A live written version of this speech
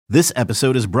This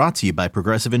episode is brought to you by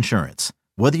Progressive Insurance.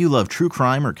 Whether you love true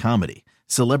crime or comedy,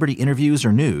 celebrity interviews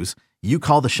or news, you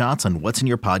call the shots on what's in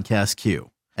your podcast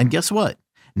queue. And guess what?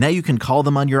 Now you can call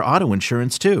them on your auto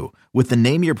insurance too with the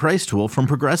Name Your Price tool from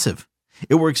Progressive.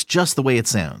 It works just the way it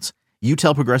sounds. You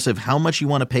tell Progressive how much you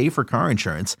want to pay for car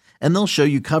insurance, and they'll show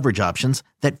you coverage options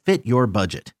that fit your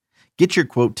budget. Get your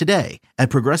quote today at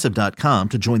Progressive.com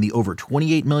to join the over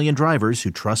 28 million drivers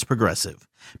who trust Progressive.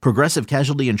 Progressive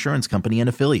Casualty Insurance Company and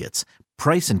Affiliates.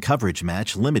 Price and coverage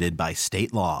match limited by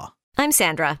state law. I'm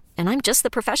Sandra, and I'm just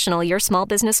the professional your small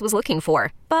business was looking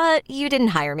for. But you didn't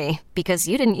hire me because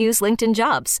you didn't use LinkedIn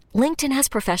Jobs. LinkedIn has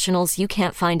professionals you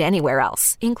can't find anywhere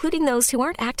else, including those who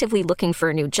aren't actively looking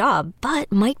for a new job,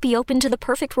 but might be open to the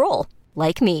perfect role,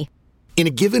 like me. In a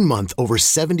given month, over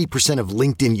 70% of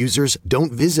LinkedIn users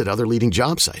don't visit other leading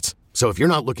job sites. So if you're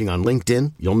not looking on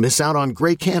LinkedIn, you'll miss out on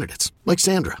great candidates like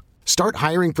Sandra. Start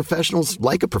hiring professionals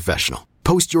like a professional.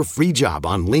 Post your free job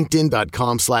on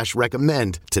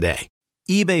linkedin.com/recommend today.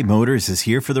 eBay Motors is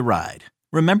here for the ride.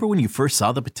 Remember when you first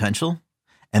saw the potential?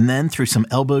 And then through some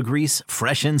elbow grease,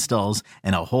 fresh installs,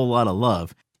 and a whole lot of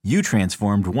love, you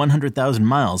transformed 100,000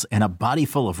 miles and a body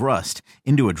full of rust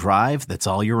into a drive that's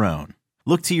all your own.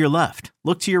 Look to your left.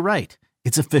 Look to your right.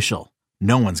 It's official.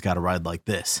 No one's got a ride like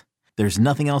this. There's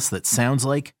nothing else that sounds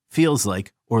like, feels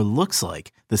like, or looks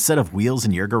like the set of wheels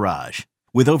in your garage.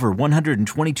 With over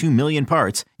 122 million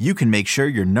parts, you can make sure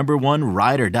your number one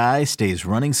ride or die stays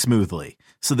running smoothly.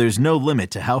 So there's no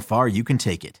limit to how far you can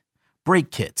take it.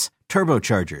 Brake kits,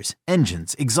 turbochargers,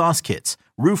 engines, exhaust kits,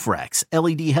 roof racks,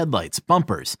 LED headlights,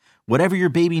 bumpers. Whatever your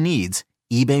baby needs,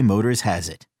 eBay Motors has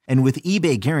it. And with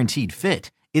eBay Guaranteed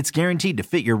Fit, it's guaranteed to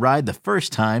fit your ride the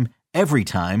first time, every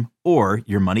time, or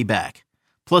your money back.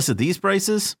 Plus, at these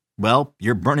prices, well,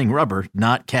 you're burning rubber,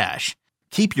 not cash.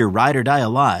 Keep your ride or die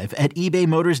alive at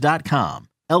ebaymotors.com.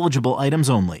 Eligible items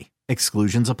only.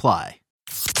 Exclusions apply.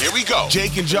 Here we go.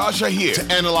 Jake and Josh are here to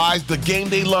analyze the game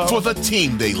they love for the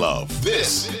team they love.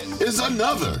 This is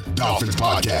another Dolphins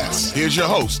podcast. Here's your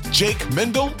host, Jake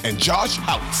Mendel and Josh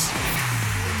Houtz.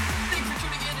 Thanks for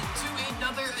tuning in to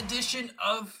another edition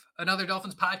of another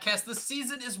Dolphins podcast. The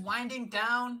season is winding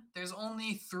down. There's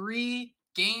only 3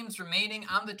 games remaining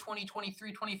on the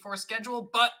 2023-24 schedule,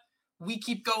 but we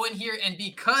keep going here. And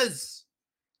because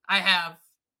I have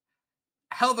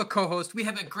a hell of a co-host, we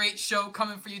have a great show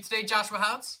coming for you today. Joshua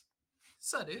Houtz.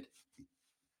 What's up, dude?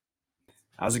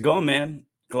 How's it going, man?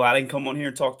 Glad I can come on here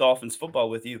and talk Dolphins football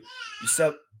with you. You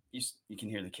said you can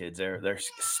hear the kids there. They're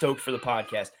stoked for the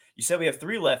podcast. You said we have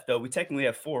 3 left, though. We technically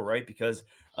have 4, right? Because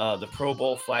the Pro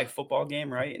Bowl flag football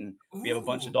game, right? And we have a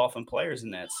bunch of Dolphin players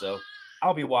in that. So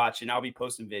I'll be watching. I'll be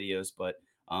posting videos, but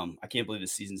I can't believe the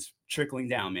season's trickling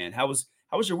down, man. How was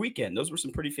your weekend? Those were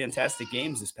some pretty fantastic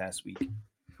games this past week.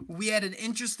 We had an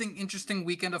interesting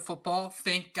weekend of football.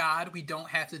 Thank God we don't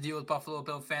have to deal with Buffalo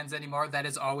Bill fans anymore. That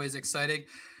is always exciting.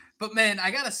 But, man, I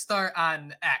got to start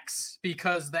on X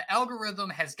because the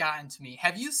algorithm has gotten to me.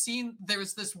 Have you seen – there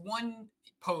was this one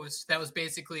post that was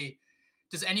basically,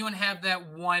 does anyone have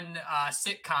that one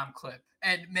sitcom clip?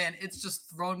 And, man, it's just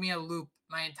thrown me a loop.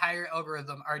 My entire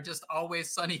algorithm are just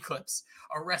Always Sunny clips,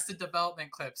 Arrested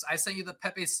Development clips. I sent you the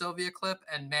Pepe Sylvia clip,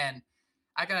 and, man,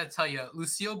 I got to tell you,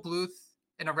 Lucille Bluth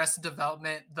in Arrested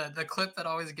Development, the clip that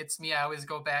always gets me, I always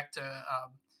go back to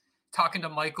talking to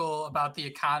Michael about the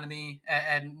economy,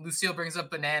 and Lucille brings up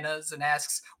bananas and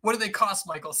asks, what do they cost,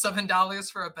 Michael?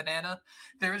 $7 for a banana?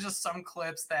 There are just some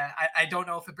clips that I don't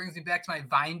know if it brings me back to my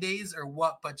Vine days or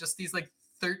what, but just these like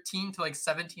 13 to like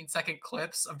 17 second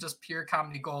clips of just pure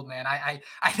comedy gold, man. I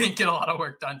didn't get a lot of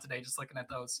work done today just looking at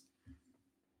those.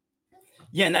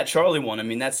 Yeah, and that Charlie one, I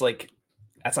mean, that's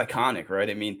iconic, right?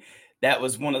 I mean, that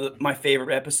was one of my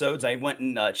favorite episodes. I went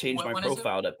and changed my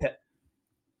profile to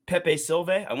Pepe Silve.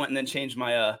 I went and then changed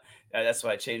my that's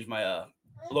what I changed my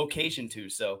location to.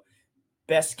 So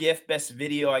best gift, best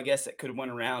video, I guess, that could have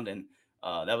went around, and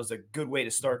that was a good way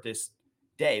to start this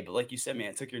day. But like you said, man,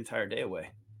 it took your entire day away.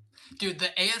 Dude, the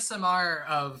ASMR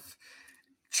of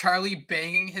Charlie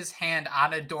banging his hand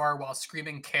on a door while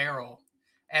screaming Carol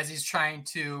as he's trying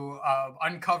to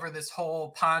uncover this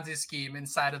whole Ponzi scheme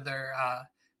inside of their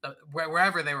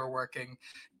wherever they were working.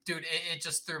 Dude, it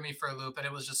just threw me for a loop, and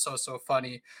it was just so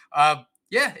funny.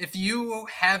 Yeah, if you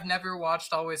have never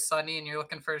watched Always Sunny and you're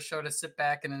looking for a show to sit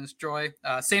back and enjoy,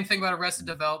 same thing about Arrested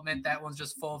Development. That one's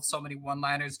just full of so many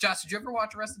one-liners. Josh, did you ever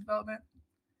watch Arrested Development?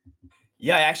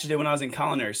 Yeah, I actually did when I was in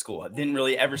culinary school. I didn't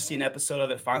really ever see an episode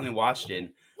of it. Finally watched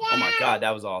it. Oh my God,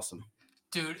 that was awesome.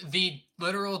 Dude, the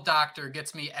literal doctor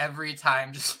gets me every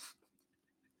time. Just,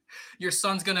 your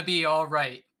son's going to be all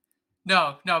right.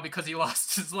 No, because he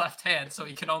lost his left hand, so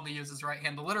he can only use his right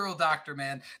hand. The literal doctor,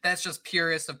 man. That's just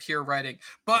purest of pure writing.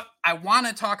 But I want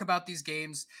to talk about these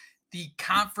games. The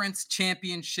conference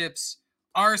championships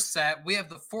are set. We have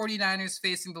the 49ers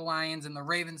facing the Lions and the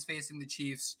Ravens facing the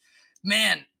Chiefs.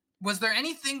 Man, was there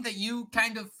anything that you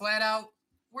kind of flat out,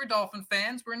 we're Dolphin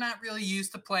fans, we're not really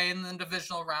used to playing the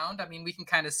divisional round. I mean, we can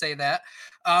kind of say that.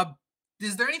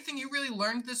 Is there anything you really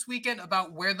learned this weekend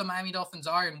about where the Miami Dolphins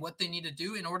are and what they need to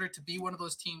do in order to be one of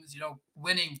those teams,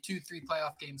 winning 2-3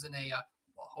 playoff games in a,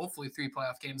 hopefully 3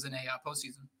 playoff games in a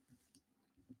postseason?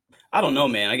 I don't know,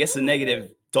 man. I guess the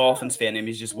negative Dolphins fan in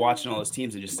me is just watching all those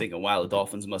teams and just thinking, wow, the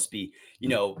Dolphins must be,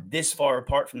 this far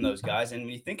apart from those guys. And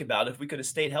when you think about it, if we could have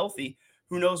stayed healthy,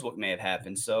 who knows what may have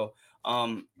happened. So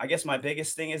I guess my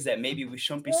biggest thing is that maybe we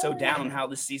shouldn't be so down on how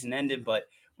this season ended. But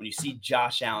when you see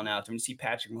Josh Allen out there, when you see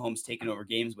Patrick Mahomes taking over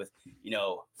games with,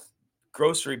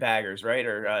 grocery baggers, right?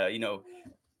 Or,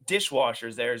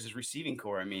 dishwashers there as his receiving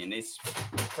core. I mean, it's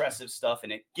impressive stuff,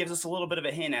 and it gives us a little bit of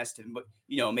a hint as to, but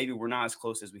maybe we're not as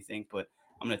close as we think. But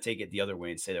I'm going to take it the other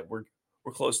way and say that we're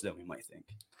closer than we might think.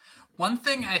 One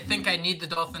thing I think I need the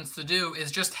Dolphins to do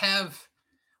is just have,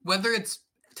 whether it's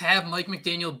to have Mike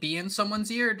McDaniel be in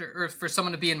someone's ear or for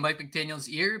someone to be in Mike McDaniel's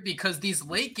ear, because these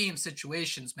late game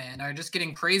situations, man, are just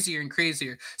getting crazier and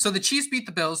crazier. So the Chiefs beat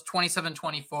the Bills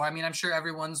 27-24. I mean, I'm sure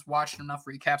everyone's watched enough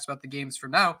recaps about the games for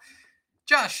now.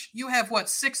 Josh, you have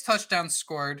 6 touchdowns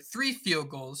scored, 3 field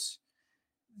goals.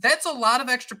 That's a lot of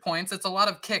extra points. That's a lot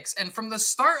of kicks. And from the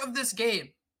start of this game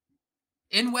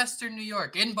in Western New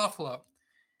York, in Buffalo,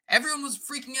 everyone was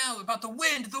freaking out about the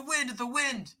wind.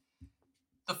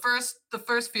 The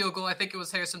first field goal, I think it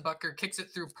was Harrison Butker, kicks it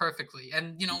through perfectly.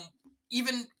 And,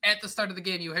 even at the start of the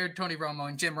game, you heard Tony Romo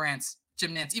and Jim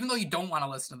Nantz, even though you don't want to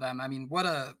listen to them. I mean, what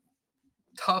a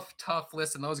tough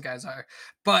listen those guys are.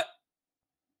 But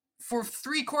for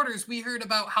 3 quarters, we heard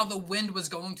about how the wind was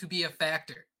going to be a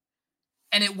factor,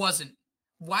 and it wasn't.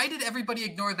 Why did everybody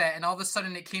ignore that? And all of a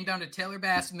sudden, it came down to Taylor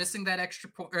Bass missing that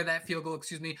that field goal,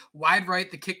 wide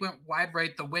right. The kick went wide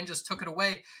right. The wind just took it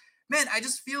away. Man, I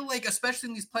just feel like, especially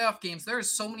in these playoff games, there are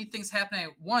so many things happening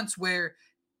at once where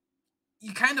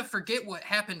you kind of forget what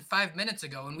happened 5 minutes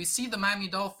ago. And we see the Miami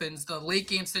Dolphins, the late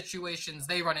game situations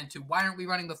they run into. Why aren't we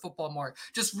running the football more?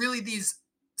 Just really these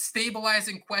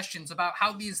stabilizing questions about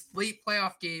how these late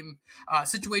playoff game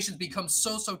situations become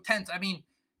so tense. I mean,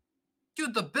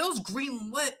 dude, the Bills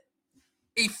greenlit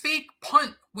a fake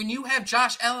punt when you have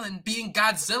Josh Allen being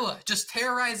Godzilla, just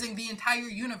terrorizing the entire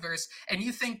universe, and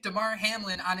you think Damar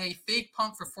Hamlin on a fake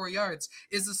punt for 4 yards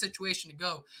is the situation to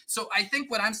go. So I think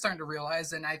what I'm starting to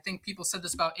realize, and I think people said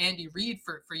this about Andy Reid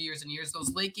for years and years,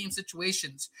 those late game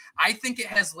situations, I think it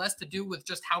has less to do with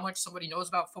just how much somebody knows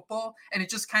about football, and it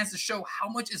just kind of show how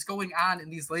much is going on in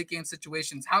these late game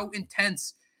situations, how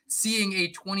intense seeing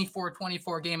a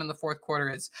 24-24 game in the fourth quarter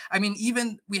is. I mean,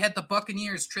 even we had the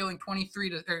Buccaneers trailing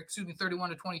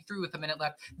 31-23 with a minute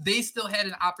left. They still had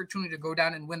an opportunity to go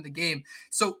down and win the game.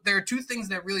 So there are 2 things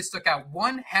that really stuck out.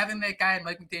 1, having that guy in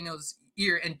Mike McDaniel's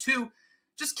ear, and 2,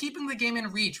 just keeping the game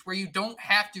in reach where you don't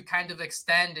have to kind of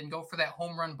extend and go for that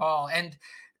home run ball. And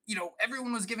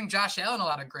everyone was giving Josh Allen a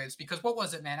lot of grace because what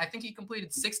was it, man? I think he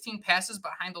completed 16 passes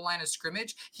behind the line of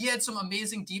scrimmage. He had some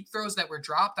amazing deep throws that were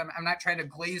dropped. I'm not trying to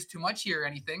glaze too much here or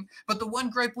anything, but the one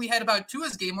gripe we had about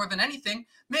Tua's game more than anything,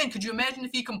 man, could you imagine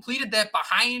if he completed that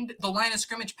behind the line of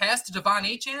scrimmage pass to Devon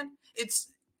Achane?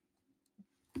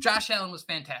 Josh Allen was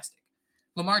fantastic.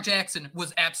 Lamar Jackson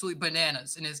was absolutely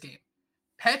bananas in his game.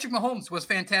 Patrick Mahomes was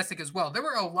fantastic as well. There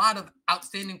were a lot of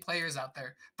outstanding players out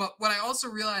there, but what I also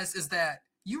realized is that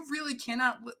you really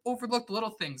cannot overlook the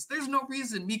little things. There's no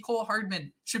reason Mecole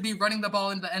Hardman should be running the ball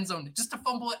into the end zone just to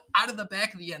fumble it out of the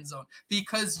back of the end zone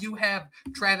because you have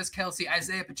Travis Kelce,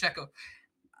 Isaiah Pacheco.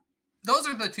 Those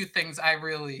are the 2 things I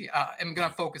really am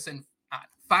going to focus in on.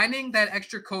 Finding that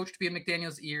extra coach to be in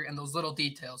McDaniel's ear and those little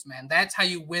details, man. That's how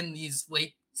you win these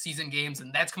late season games,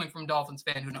 and that's coming from a Dolphins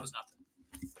fan who knows nothing.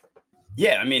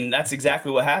 Yeah, I mean, that's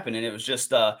exactly what happened. And it was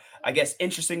just, I guess,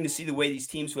 interesting to see the way these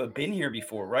teams who have been here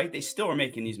before, right? They still are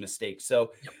making these mistakes.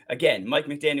 So, again, Mike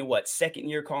McDaniel, second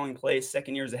year calling plays,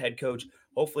 second year as a head coach.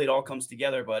 Hopefully it all comes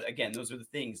together. But, again, those are the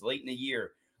things late in the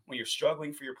year when you're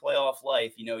struggling for your playoff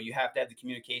life, you have to have the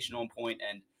communication on point.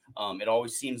 And it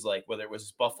always seems like whether it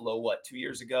was Buffalo, 2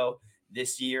 years ago,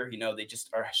 this year, they just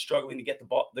are struggling to get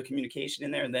the communication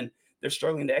in there. And then they're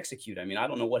struggling to execute. I mean, I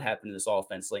don't know what happened to this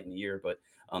offense late in the year, but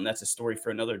that's a story for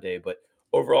another day. But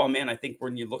overall, man, I think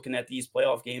when you're looking at these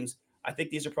playoff games, I think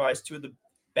these are probably 2 of the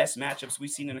best matchups we've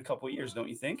seen in a couple of years. Don't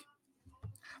you think?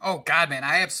 Oh, God, man,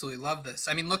 I absolutely love this.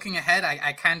 I mean, looking ahead,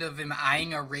 I kind of am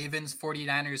eyeing a Ravens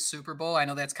 49ers Super Bowl. I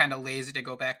know that's kind of lazy to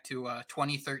go back to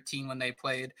 2013 when they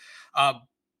played. Uh,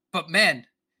 but, man,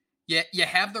 yeah, you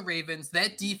have the Ravens,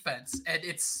 that defense, and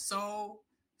it's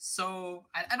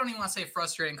I don't even want to say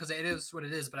frustrating because it is what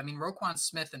it is, but I mean, Roquan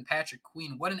Smith and Patrick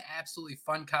Queen, what an absolutely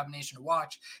fun combination to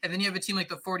watch. And then you have a team like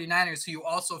the 49ers who you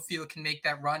also feel can make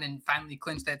that run and finally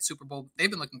clinch that Super Bowl they've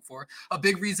been looking for. A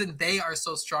big reason they are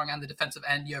so strong on the defensive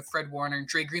end. You have Fred Warner and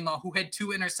Dre Greenlaw, who had 2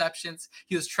 interceptions.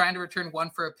 He was trying to return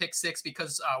one for a pick six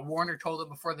because Warner told him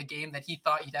before the game that he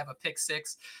thought he'd have a pick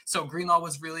six. So Greenlaw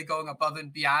was really going above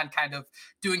and beyond, kind of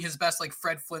doing his best like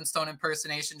Fred Flintstone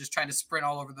impersonation, just trying to sprint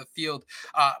all over the field.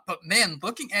 But man,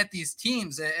 looking at these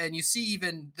teams, and you see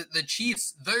even the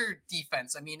Chiefs, their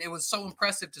defense, I mean, it was so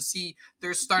impressive to see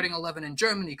their starting 11 in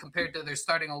Germany compared to their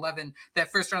starting 11 that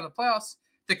first round of the playoffs.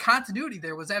 The continuity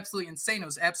there was absolutely insane. It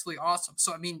was absolutely awesome.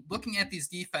 So, I mean, looking at these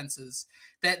defenses,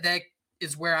 that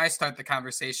is where I start the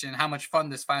conversation, how much fun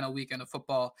this final weekend of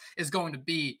football is going to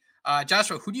be.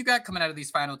 Joshua, who do you got coming out of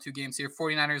these final 2 games here?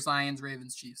 49ers, Lions,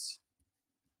 Ravens, Chiefs.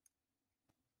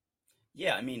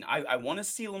 Yeah, I mean, I want to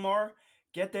see Lamar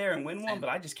get there and win one, but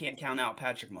I just can't count out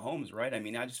Patrick Mahomes, right? I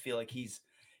mean, I just feel like him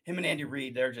and Andy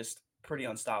Reid, they're just pretty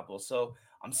unstoppable. So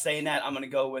I'm saying that I'm going to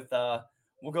go with,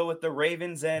 we'll go with the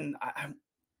Ravens, and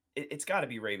it's got to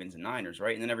be Ravens and Niners,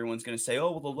 right? And then everyone's going to say,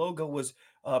 oh, well, the logo was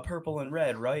purple and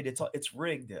red, right? It's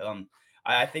rigged.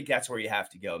 I think that's where you have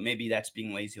to go. Maybe that's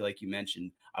being lazy, like you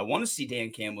mentioned. I want to see Dan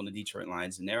Campbell and the Detroit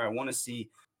Lions in there. I want to see,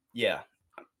 yeah,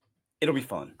 it'll be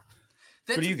fun.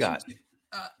 Who do you got?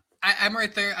 I'm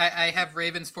right there. I have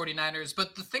Ravens 49ers.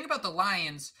 But the thing about the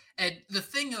Lions, and the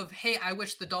thing of, hey, I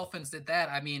wish the Dolphins did that.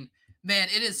 I mean, man,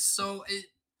 it is so.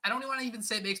 I don't want to even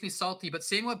say it makes me salty, but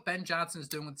seeing what Ben Johnson is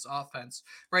doing with this offense,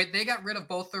 right? They got rid of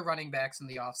both their running backs in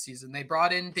the offseason. They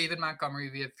brought in David Montgomery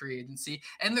via free agency,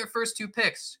 and their first 2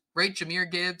 picks, right?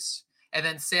 Jameer Gibbs and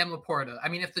then Sam Laporta. I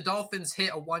mean, if the Dolphins hit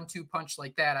a 1-2 punch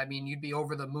like that, I mean, you'd be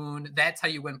over the moon. That's how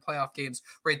you win playoff games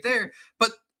right there.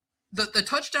 But the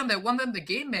touchdown that won them the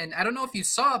game, man, I don't know if you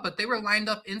saw, but they were lined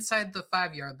up inside the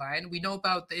 5-yard line. We know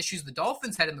about the issues the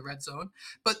Dolphins had in the red zone,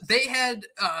 but they had,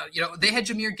 they had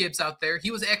Jameer Gibbs out there.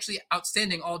 He was actually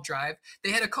outstanding all drive.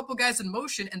 They had a couple guys in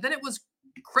motion, and then it was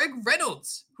Craig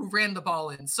Reynolds who ran the ball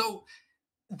in. So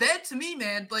that to me,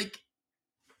 man, like,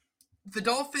 the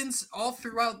Dolphins all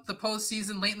throughout the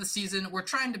postseason, late in the season, were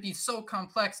trying to be so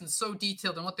complex and so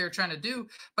detailed in what they're trying to do.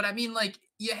 But I mean, like,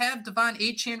 you have Devon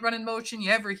Achane running motion, you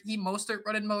have Raheem Mostert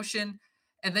running motion,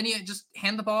 and then you just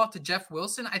hand the ball to Jeff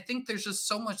Wilson. I think there's just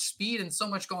so much speed and so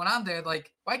much going on there.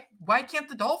 Like, why can't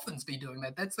the Dolphins be doing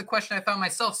that? That's the question I found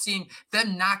myself seeing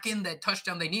them knock in that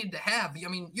touchdown they needed to have. I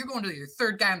mean, you're going to your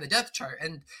 3rd guy on the depth chart,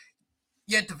 and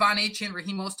yeah, Devon Achane,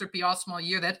 Raheem Mostert be awesome all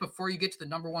year. That's before you get to the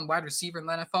number 1 wide receiver in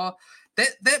the NFL.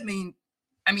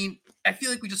 I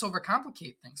feel like we just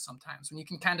overcomplicate things sometimes when you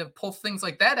can kind of pull things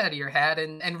like that out of your head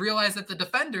and realize that the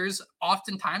defenders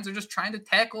oftentimes are just trying to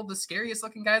tackle the scariest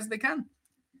looking guys they can.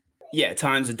 Yeah, at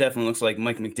times it definitely looks like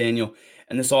Mike McDaniel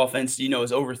and this offense, is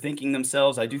overthinking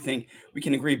themselves. I do think we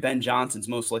can agree Ben Johnson's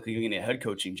most likely going to get a head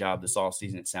coaching job this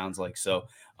offseason, it sounds like. So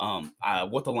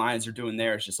what the Lions are doing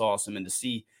there is just awesome. And to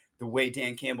see the way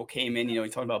Dan Campbell came in, he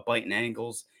talked about biting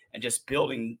angles and just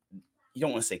building, you don't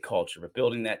want to say culture, but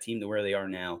building that team to where they are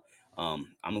now. I'm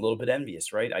a little bit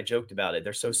envious, right? I joked about it.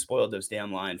 They're so spoiled, those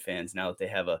damn Lion fans, now that they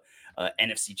have a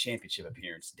NFC championship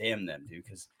appearance. Damn them, dude,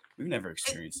 because we've never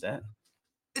experienced that.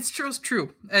 It's true. It's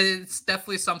true. It's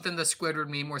definitely something the Squidward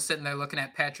meme. We're sitting there looking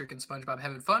at Patrick and SpongeBob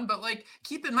having fun. But like,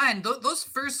 keep in mind, those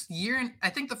first year, I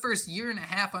think the first year and a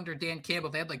half under Dan Campbell,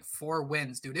 they had like 4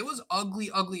 wins, dude. It was ugly,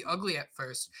 ugly, ugly at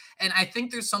first. And I think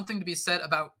there's something to be said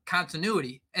about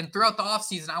continuity. And throughout the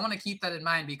offseason, I want to keep that in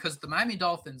mind because the Miami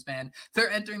Dolphins, man, they're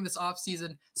entering this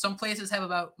offseason. Some places have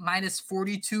about minus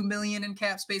 42 million in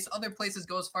cap space. Other places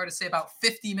go as far to say about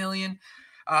 50 million.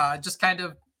 Just kind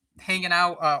of hanging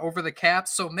out over the cap.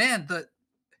 So man,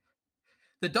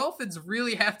 the Dolphins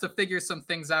really have to figure some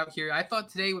things out here. I thought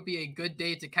today would be a good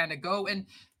day to kind of go, and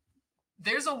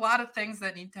there's a lot of things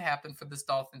that need to happen for this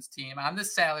Dolphins team on the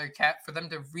salary cap for them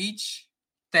to reach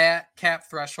that cap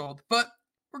threshold, but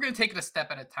we're going to take it a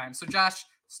step at a time. So Josh,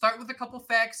 start with a couple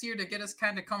facts here to get us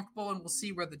kind of comfortable, and we'll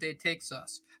see where the day takes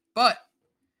us. But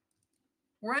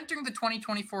we're entering the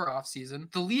 2024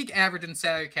 offseason. The league average in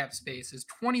salary cap space is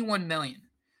 $21 million.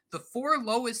 The 4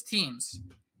 lowest teams,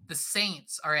 the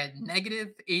Saints, are at negative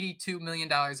 $82 million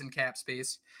in cap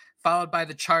space, followed by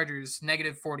the Chargers,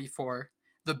 negative 44,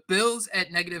 the Bills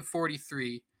at negative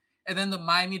 43, and then the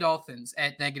Miami Dolphins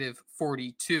at negative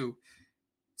 42.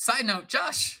 Side note,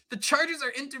 Josh, the Chargers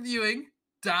are interviewing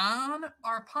Don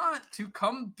Arpont to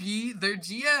come be their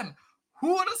GM.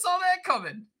 Who would have saw that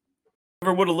coming?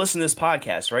 Whoever would have listened to this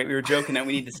podcast, right? We were joking that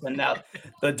we need to send out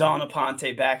the Don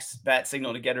Aponte bat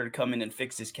signal to get her to come in and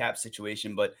fix this cap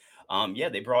situation. But yeah,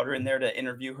 they brought her in there to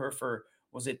interview her for,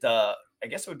 was it I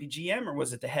guess it would be GM, or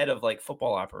was it the head of like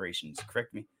football operations?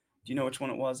 Correct me. Do you know which one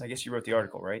it was? I guess you wrote the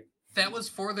article, right? That was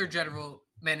for their general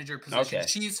manager position. Okay.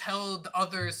 She's held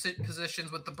other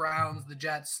positions with the Browns, the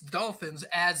Jets, Dolphins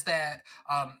as that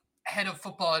head of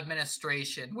football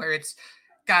administration, where it's,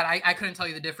 God, I couldn't tell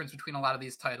you the difference between a lot of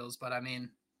these titles, but I mean,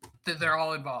 they're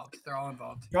all involved. They're all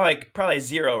involved. Probably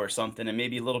 0 or something, and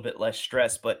maybe a little bit less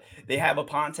stress. But they have a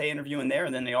Ponte interview in there,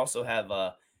 and then they also have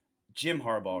Jim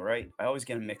Harbaugh, right? I always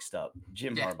get them mixed up.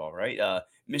 Jim Harbaugh, right?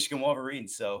 Michigan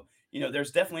Wolverines. So,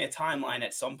 there's definitely a timeline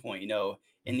at some point,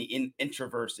 in the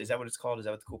introverse. Is that what it's called? Is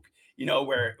that what the cool,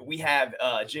 where we have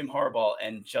Jim Harbaugh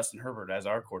and Justin Herbert as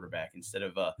our quarterback instead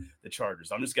of the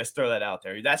Chargers. I'm just going to throw that out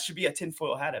there. That should be a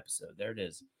tinfoil hat episode. There it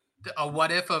is. A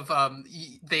what if of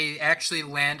they actually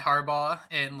land Harbaugh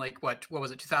in like what was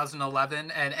it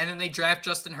 2011 and then they draft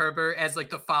Justin Herbert as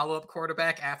like the follow-up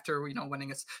quarterback after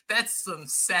winning us. That's some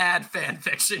sad fan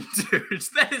fiction, dude.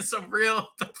 That is some real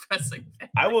depressing thing.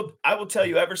 I will tell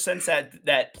you, ever since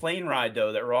that plane ride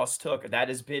though that Ross took, that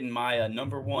has been my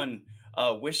number one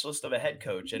wish list of a head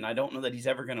coach, and I don't know that he's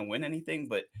ever going to win anything,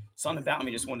 but something about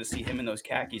me just wanted to see him in those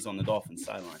khakis on the Dolphins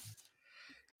sideline.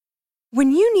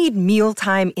 When you need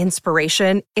mealtime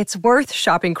inspiration, it's worth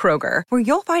shopping Kroger, where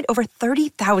you'll find over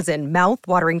 30,000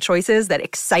 mouth-watering choices that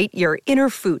excite your inner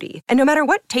foodie. And no matter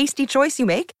what tasty choice you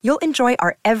make, you'll enjoy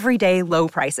our everyday low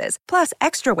prices, plus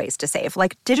extra ways to save,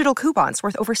 like digital coupons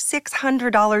worth over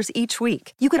 $600 each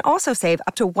week. You can also save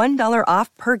up to $1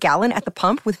 off per gallon at the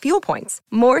pump with fuel points.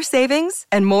 More savings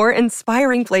and more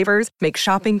inspiring flavors make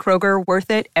shopping Kroger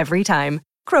worth it every time.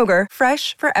 Kroger,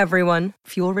 fresh for everyone.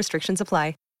 Fuel restrictions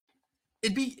apply.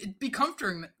 It'd be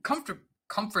comforting.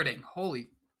 Holy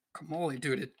moly,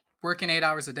 dude. Working 8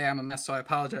 hours a day, I'm a mess, so I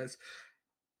apologize.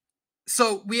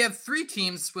 So we have 3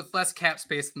 teams with less cap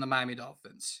space than the Miami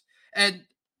Dolphins. And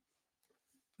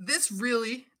this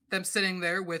really, them sitting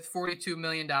there with $42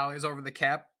 million over the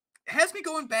cap, has me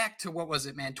going back to,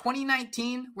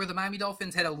 2019, where the Miami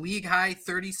Dolphins had a league-high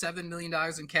 $37 million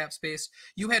in cap space.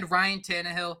 You had Ryan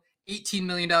Tannehill, $18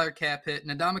 million cap hit,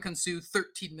 Ndamukong Suh,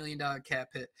 $13 million cap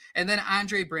hit, and then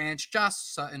Andre Branch, Josh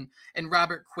Sutton, and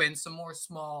Robert Quinn, some more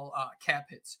small cap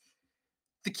hits.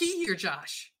 The key here,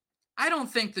 Josh, I don't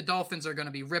think the Dolphins are going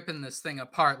to be ripping this thing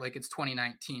apart like it's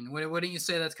 2019. Wouldn't you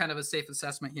say that's kind of a safe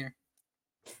assessment here?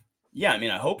 Yeah, I mean,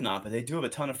 I hope not, but they do have a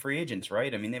ton of free agents,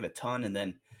 right? I mean, they have a ton, and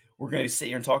then we're going to sit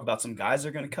here and talk about some guys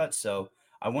they're going to cut, so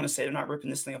I want to say they're not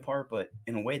ripping this thing apart, but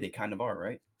in a way they kind of are,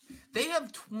 right? They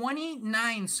have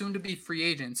 29 soon-to-be free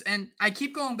agents, and I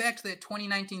keep going back to that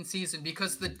 2019 season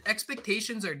because the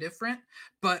expectations are different,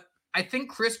 but I think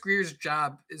Chris Greer's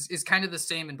job is kind of the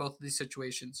same in both of these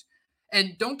situations.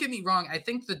 And don't get me wrong, I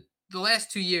think the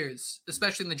last 2 years,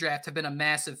 especially in the draft, have been a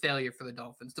massive failure for the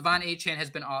Dolphins. Devon Achane has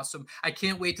been awesome. I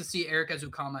can't wait to see Eric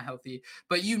Ezukanma healthy,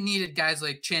 but you needed guys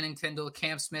like Channing Tindall,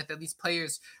 Cam Smith, at least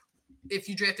players, if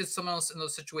you drafted someone else in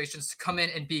those situations, to come in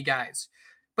and be guys.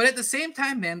 But at the same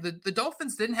time, man, the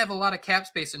Dolphins didn't have a lot of cap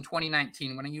space in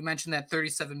 2019 when you mentioned that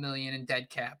 $37 million in dead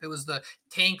cap. It was the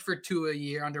tank for 2 a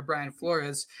year under Brian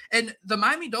Flores. And the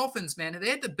Miami Dolphins, man, they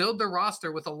had to build their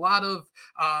roster with a lot of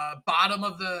bottom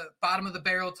of the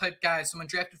barrel type guys, some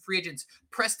undrafted free agents.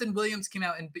 Preston Williams came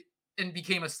out and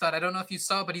became a stud. I don't know if you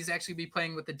saw, but he's actually be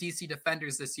playing with the DC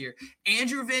Defenders this year.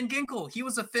 Andrew Van Ginkel, he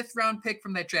was a 5th round pick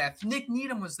from that draft. Nick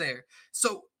Needham was there.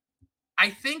 So I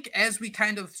think as we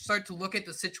kind of start to look at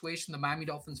the situation the Miami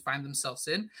Dolphins find themselves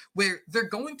in, where they're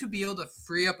going to be able to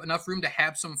free up enough room to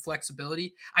have some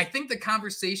flexibility, I think the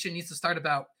conversation needs to start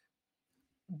about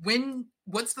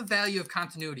what's the value of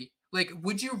continuity? Like,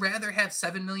 would you rather have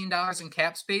 $7 million in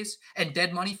cap space and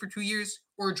dead money for 2 years,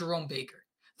 or Jerome Baker?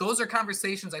 Those are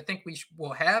conversations I think we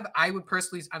will have. I'm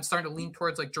starting to lean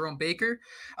towards like Jerome Baker,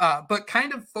 but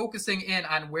kind of focusing in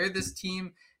on where this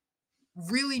team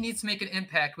really needs to make an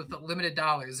impact with the limited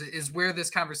dollars is where this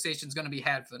conversation is going to be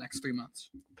had for the next 3 months.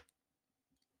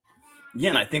 Yeah,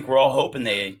 and I think we're all hoping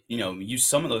they, use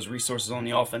some of those resources on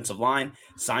the offensive line,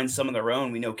 sign some of their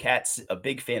own. We know Kat's a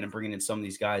big fan of bringing in some of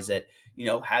these guys that,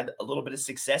 had a little bit of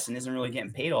success and isn't really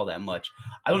getting paid all that much.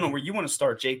 I don't know where you want to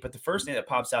start, Jake, but the first thing that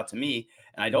pops out to me,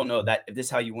 and I don't know that if this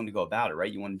is how you want to go about it,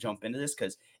 right? You want to jump into this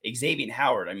because Xavier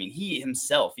Howard, I mean, he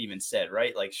himself even said,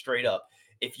 right, like straight up,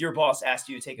 if your boss asked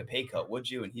you to take a pay cut, would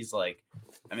you? And he's like,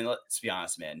 I mean, let's be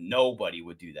honest, man, nobody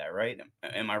would do that, right?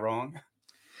 Am I wrong?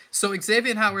 So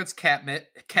Xavier Howard's cap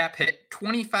hit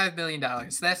 $25 million.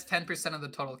 That's 10% of the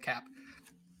total cap.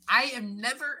 I am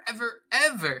never, ever,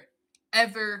 ever,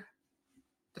 ever,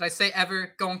 did I say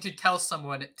ever, going to tell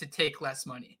someone to take less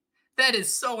money. That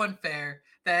is so unfair.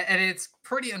 And it's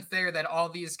pretty unfair that all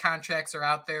these contracts are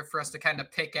out there for us to kind of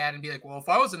pick at and be like, well, if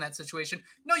I was in that situation,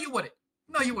 no, you wouldn't.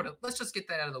 No, you wouldn't. Let's just get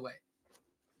that out of the way.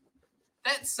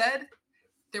 That said,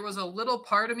 there was a little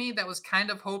part of me that was kind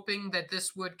of hoping that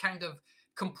this would kind of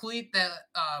complete the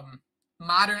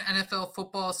modern NFL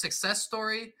football success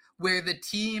story where the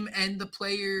team and the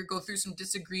player go through some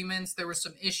disagreements. There were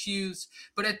some issues,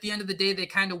 but at the end of the day, they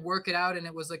kind of work it out, and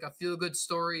it was like a feel-good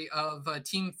story of a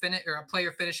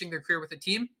player finishing their career with a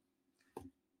team.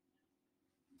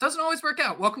 Doesn't always work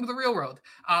out. Welcome to the real world.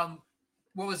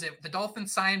 What was it? The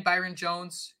Dolphins signed Byron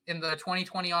Jones in the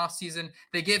 2020 offseason.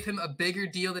 They gave him a bigger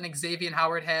deal than Xavier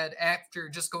Howard had after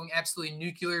just going absolutely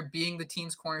nuclear, being the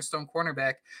team's cornerstone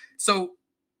cornerback. So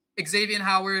Xavier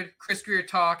Howard, Chris Greer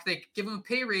talk, they give him a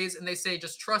pay raise and they say,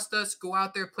 just trust us, go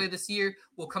out there, play this year.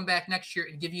 We'll come back next year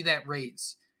and give you that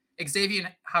raise.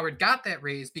 Xavier Howard got that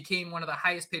raise, became one of the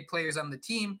highest paid players on the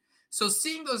team. So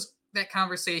seeing that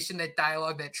conversation, that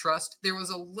dialogue, that trust, there was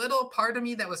a little part of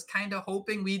me that was kind of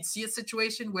hoping we'd see a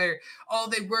situation where,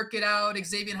 they work it out.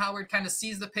 Xavier Howard kind of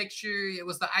sees the picture. It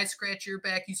was the I scratch your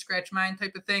back, you scratch mine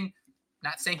type of thing.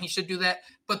 Not saying he should do that,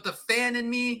 but the fan in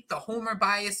me, the homer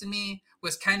bias in me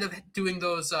was kind of doing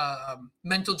those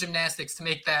mental gymnastics to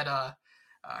make that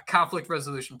conflict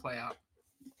resolution play out.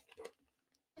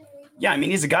 Yeah, I mean,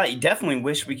 he's a guy you definitely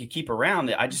wish we could keep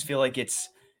around. I just feel like it's,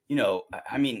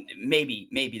 I mean,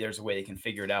 maybe there's a way they can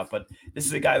figure it out, but this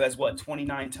is a guy who has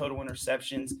 29 total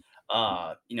interceptions,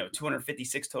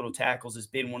 256 total tackles, has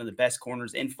been one of the best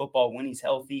corners in football when he's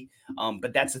healthy.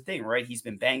 But that's the thing, right? He's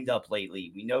been banged up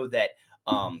lately. We know that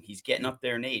he's getting up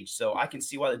there in age, so I can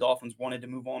see why the Dolphins wanted to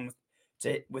move on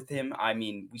with him. I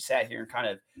mean, we sat here and kind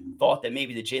of thought that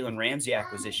maybe the Jalen Ramsey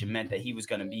acquisition meant that he was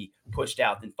going to be pushed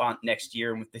out next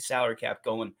year, and with the salary cap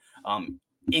going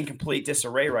in complete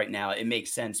disarray right now, it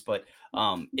makes sense. But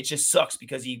it just sucks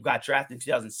because he got drafted in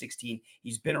 2016.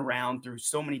 He's been around through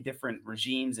so many different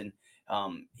regimes, and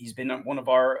he's been one of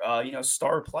our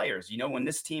star players. When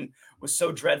this team was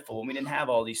so dreadful, when we didn't have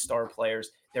all these star players,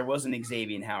 there wasn't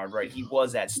Xavier Howard, right? He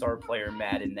was that star player in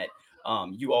Madden that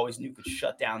you always knew could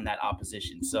shut down that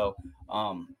opposition. So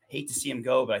hate to see him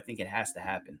go, but I think it has to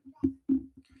happen.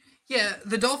 Yeah,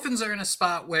 the Dolphins are in a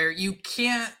spot where you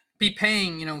can't be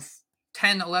paying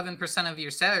 10-11% of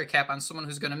your salary cap on someone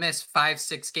who's going to miss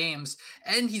 5-6 games,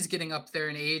 and he's getting up there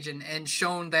in age and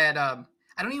shown that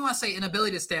I don't even want to say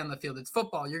inability to stay on the field. It's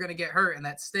football. You're going to get hurt, and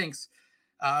that stinks.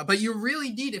 But you really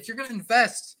need, if you're going to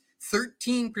invest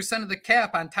 13% of the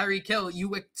cap on Tyreek Hill,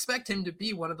 you expect him to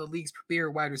be one of the league's premier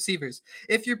wide receivers.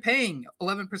 If you're paying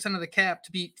 11% of the cap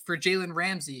for Jalen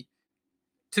Ramsey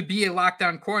to be a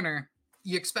lockdown corner,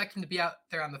 you expect him to be out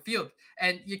there on the field.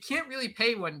 And you can't really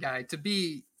pay one guy to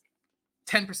be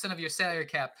 10% of your salary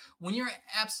cap when you're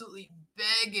absolutely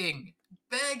begging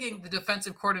the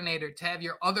defensive coordinator to have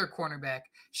your other cornerback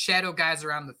shadow guys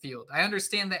around the field. I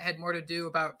understand that had more to do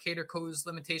about Kader Kohou's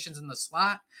limitations in the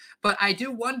slot, but I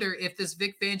do wonder if this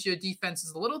Vic Fangio defense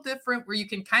is a little different where you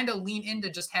can kind of lean into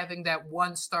just having that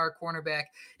one star cornerback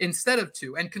instead of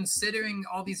two. And considering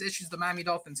all these issues the Miami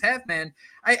Dolphins have, man,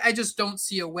 I just don't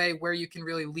see a way where you can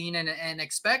really lean in and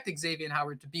expect Xavier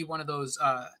Howard to be one of those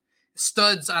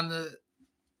studs on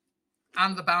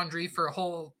the boundary for a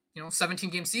whole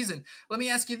 17-game season. Let me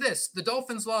ask you this. The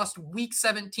Dolphins lost week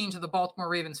 17 to the Baltimore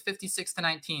Ravens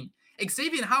 56-19.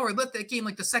 Xavier Howard left that game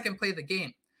like the second play of the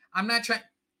game. I'm not trying,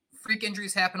 freak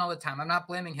injuries happen all the time. I'm not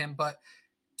blaming him, but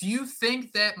do you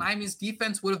think that Miami's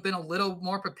defense would have been a little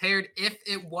more prepared if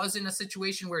it wasn't a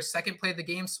situation where second play of the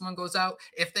game someone goes out,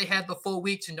 if they had the full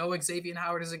week to know Xavier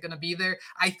Howard isn't going to be there?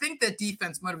 I think that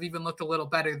defense might have even looked a little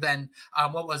better than,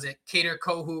 Kader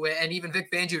Kohou and even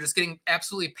Vic Fangio just getting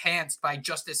absolutely pantsed by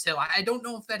Justice Hill. I don't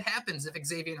know if that happens if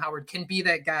Xavier Howard can be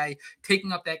that guy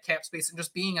taking up that cap space and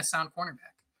just being a sound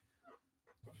cornerback.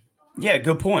 Yeah,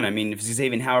 good point. I mean, if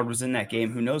Xavier Howard was in that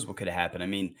game, who knows what could have happened? I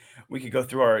mean, we could go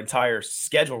through our entire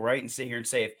schedule, right, and sit here and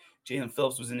say if Jalen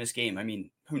Phillips was in this game, I mean,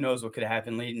 who knows what could have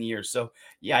happened late in the year. So,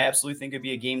 yeah, I absolutely think it'd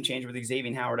be a game changer with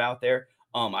Xavier Howard out there.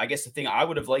 I guess the thing I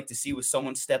would have liked to see was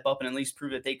someone step up and at least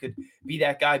prove that they could be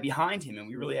that guy behind him, and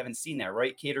we really haven't seen that,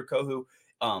 right? Kader Kohou,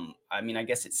 I mean, I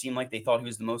guess it seemed like they thought he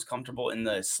was the most comfortable in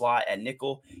the slot at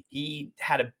nickel. He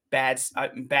had a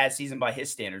bad season by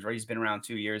his standards, right? He's been around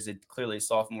 2 years. It's clearly a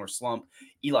sophomore slump.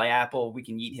 Eli Apple, we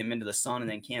can yeet him into the sun, and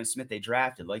then Cam Smith they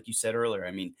drafted, like you said earlier.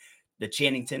 I mean, the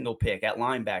Channing Tindall pick at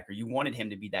linebacker. You wanted him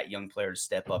to be that young player to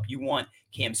step up. You want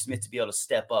Cam Smith to be able to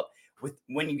step up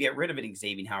when you get rid of it,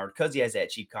 Xavier Howard, because he has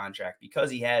that cheap contract, because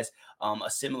he has a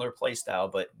similar play style.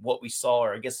 But what we saw,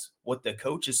 or I guess what the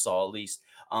coaches saw at least,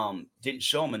 didn't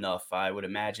show him enough, I would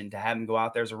imagine, to have him go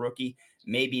out there as a rookie.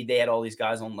 Maybe they had all these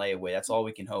guys on layaway. That's all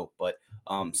we can hope. But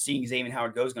seeing Xavier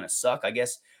Howard go is going to suck. I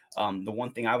guess the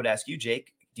one thing I would ask you,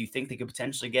 Jake, do you think they could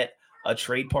potentially get a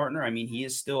trade partner? I mean, he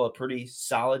is still a pretty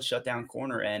solid shutdown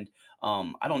corner. And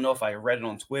I don't know if I read it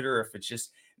on Twitter or if it's just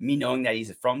me knowing that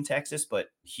he's from Texas, but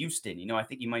Houston, I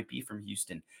think he might be from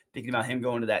Houston. Thinking about him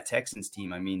going to that Texans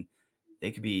team, I mean,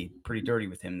 they could be pretty dirty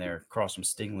with him there across from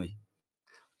Stingley.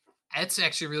 That's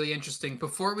actually really interesting.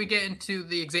 Before we get into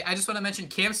I just want to mention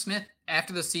Cam Smith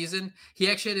after the season. He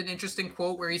actually had an interesting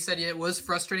quote where he said it was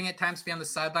frustrating at times to be on the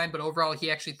sideline, but overall he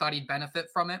actually thought he'd benefit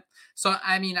from it. So,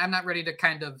 I mean, I'm not ready to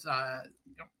kind of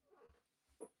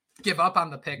give up on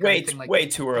the pick. Way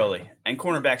too early. And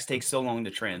cornerbacks take so long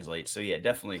to translate. So, yeah,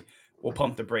 definitely we'll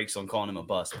pump the brakes on calling him a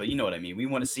bust. But you know what I mean. We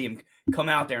want to see him come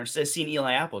out there instead of seeing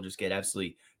Eli Apple just get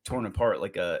absolutely torn apart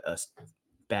like a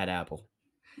bad apple.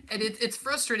 And it's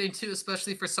frustrating too,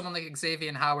 especially for someone like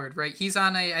Xavier Howard, right? He's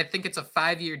on I think it's a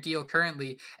 5-year deal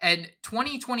currently, and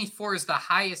 2024 is the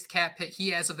highest cap hit he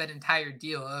has of that entire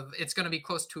deal. It's going to be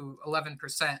close to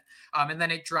 11%, and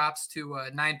then it drops to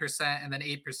 9% and then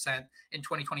 8% in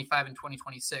 2025 and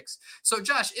 2026. So,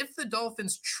 Josh, if the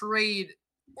Dolphins trade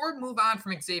or move on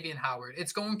from Xavier Howard,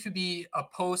 it's going to be a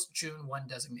post-June 1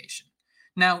 designation.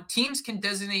 Now, teams can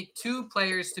designate 2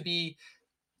 players to be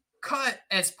cut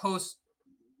as post.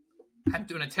 I'm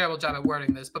doing a terrible job at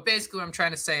wording this, but basically what I'm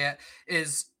trying to say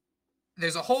is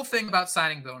there's a whole thing about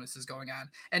signing bonuses going on.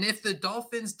 And if the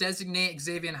Dolphins designate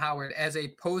Xavier Howard as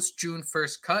a post-June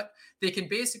 1st cut, they can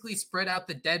basically spread out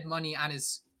the dead money on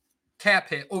his cap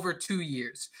hit over 2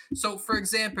 years. So, for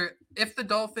example, if the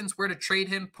Dolphins were to trade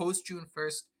him post-June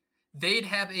 1st, they'd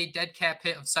have a dead cap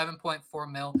hit of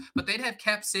 $7.4 million, but they'd have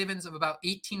cap savings of about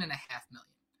 $18.5 million.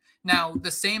 Now,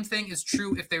 the same thing is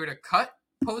true if they were to cut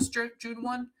post-June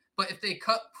 1, but if they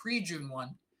cut pre-June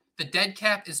 1, the dead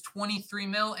cap is $23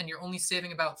 million, and you're only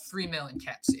saving about $3 million in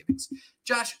cap savings.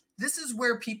 Josh, this is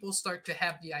where people start to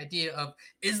have the idea of,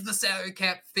 is the salary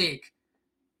cap fake?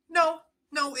 No,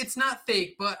 it's not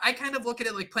fake, but I kind of look at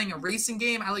it like playing a racing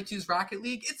game. I like to use Rocket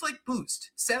League. It's like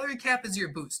boost. Salary cap is your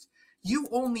boost. You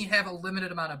only have a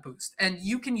limited amount of boost, and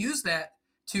you can use that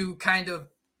to kind of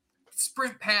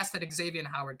sprint past that Xavier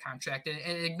Howard contract and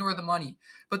ignore the money.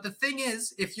 But the thing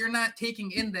is, if you're not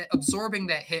absorbing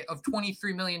that hit of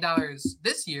 $23 million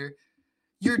this year,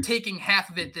 you're taking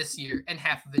half of it this year and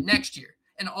half of it next year.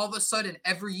 And all of a sudden,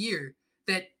 every year,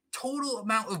 that total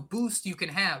amount of boost you can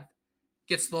have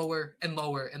gets lower and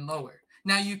lower and lower.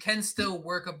 Now, you can still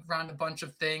work around a bunch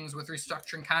of things with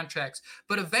restructuring contracts,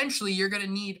 but eventually you're going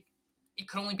to need, it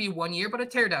could only be 1 year, but a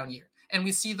teardown year. And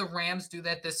we see the Rams do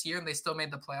that this year, and they still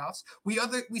made the playoffs. We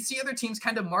see other teams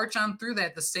kind of march on through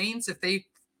that. The Saints, if they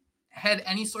had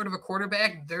any sort of a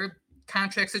quarterback, their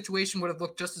contract situation would have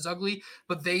looked just as ugly,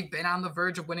 but they've been on the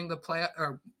verge of winning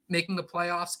making the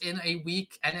playoffs in a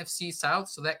weak NFC South,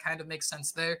 so that kind of makes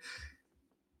sense there.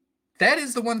 That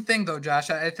is the one thing, though, Josh.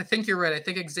 I think you're right. I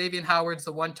think Xavier Howard's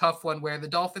the one tough one where the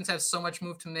Dolphins have so many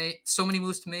moves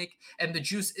to make, and the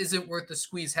juice isn't worth the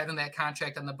squeeze having that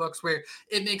contract on the books, where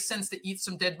it makes sense to eat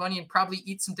some dead money and probably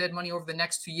eat some dead money over the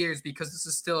next 2 years, because this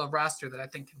is still a roster that I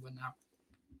think can win now.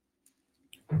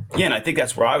 Yeah, and I think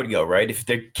that's where I would go, right? If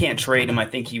they can't trade him, I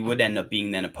think he would end up being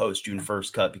then a post-June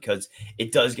 1st cut, because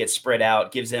it does get spread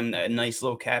out, gives them a nice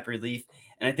little cap relief.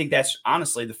 And I think that's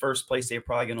honestly the first place they're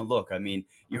probably going to look. I mean,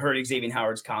 you heard Xavier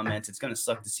Howard's comments. It's going to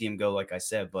suck to see him go, like I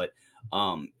said, but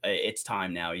it's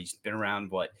time now. He's been around,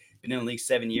 been in the league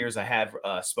 7 years. I have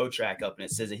Spotrac up, and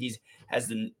it says that he has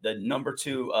the number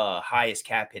 2 highest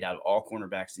cap hit out of all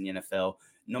cornerbacks in the NFL,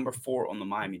 number 4 on the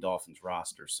Miami Dolphins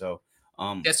roster. So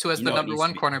guess who has the number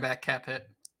 1 cornerback cap hit?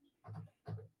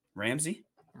 Ramsey,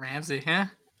 huh?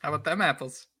 How about them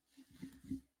apples?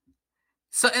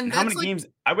 So, and how many games?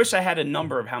 I wish I had a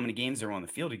number of how many games they were on the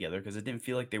field together, because it didn't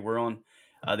feel like they were on.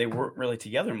 They weren't really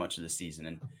together much of the season,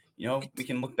 and we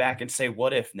can look back and say,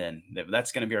 what if? Then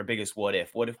that's going to be our biggest what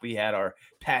if. What if we had our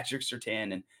Patrick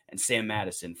Surtain and Sam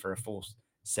Madison for a full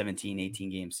 17, 18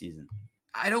 game season?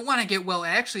 I don't want to get well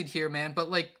actually here, man, but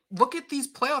look at these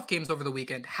playoff games over the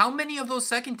weekend. How many of those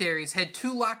secondaries had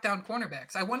 2 lockdown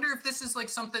cornerbacks? I wonder if this is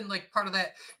something like part of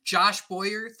that Josh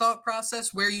Boyer thought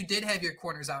process where you did have your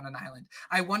corners out on an island.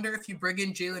 I wonder if you bring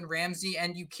in Jalen Ramsey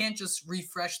and you can't just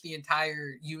refresh the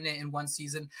entire unit in one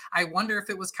season. I wonder if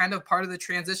it was kind of part of the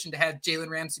transition to have Jalen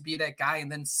Ramsey be that guy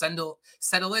and then settle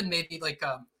in maybe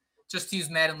just to use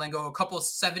Madden lingo, a couple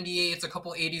 78s, a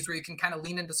couple 80s where you can kind of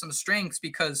lean into some strengths,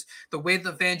 because the way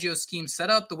the Fangio scheme set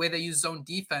up, the way they use zone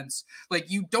defense, like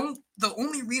the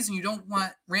only reason you don't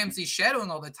want Ramsey shadowing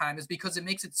all the time is because it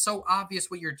makes it so obvious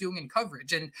what you're doing in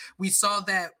coverage. And we saw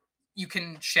that you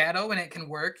can shadow and it can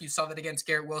work. You saw that against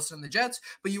Garrett Wilson and the Jets,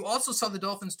 but you also saw the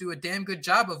Dolphins do a damn good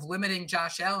job of limiting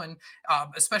Josh Allen,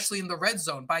 especially in the red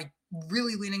zone, by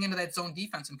really leaning into that zone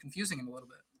defense and confusing him a little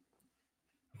bit.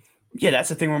 Yeah, that's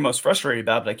the thing we're most frustrated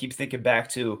about. But I keep thinking back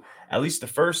to at least the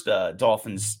first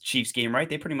Dolphins Chiefs game, right?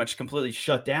 They pretty much completely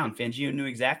shut down. Fangio knew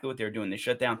exactly what they were doing. They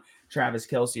shut down Travis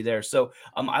Kelce there. So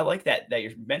I like that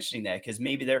you're mentioning that, because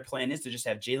maybe their plan is to just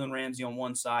have Jalen Ramsey on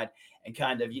one side and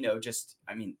kind of,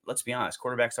 let's be honest,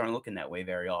 quarterbacks aren't looking that way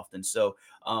very often. So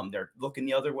they're looking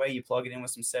the other way. You plug it in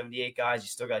with some 78 guys. You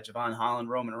still got Javon Holland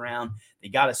roaming around. They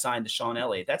got to sign Deshaun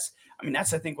Elliott. That's I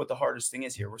think what the hardest thing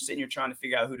is here. We're sitting here trying to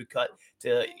figure out who to cut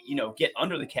to, get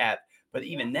under the cap. But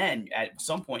even then, at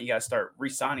some point, you got to start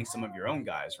re-signing some of your own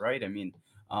guys, right?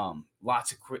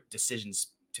 Lots of quick decisions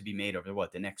to be made over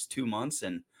the next 2 months.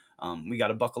 And we got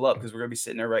to buckle up, because we're going to be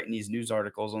sitting there writing these news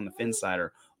articles on the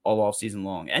Finsider all off season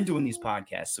long and doing these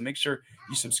podcasts. So make sure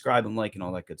you subscribe and like and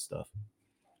all that good stuff.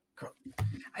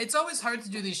 It's always hard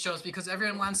to do these shows because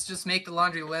everyone wants to just make the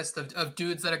laundry list of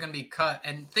dudes that are going to be cut,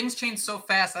 and things change so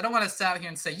fast. I don't want to sit out here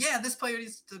and say, yeah, this player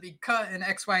needs to be cut in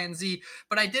X, Y, and Z,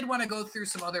 but I did want to go through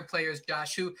some other players,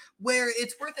 Josh, where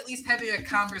it's worth at least having a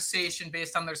conversation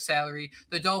based on their salary.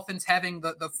 The Dolphins having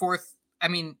the fourth,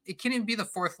 it can't even be the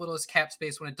fourth littlest cap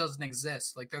space when it doesn't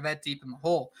exist. Like, they're that deep in the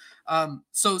hole.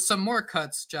 So some more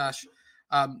cuts, Josh.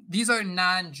 These are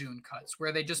non-June cuts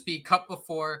where they just be cut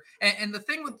before. And the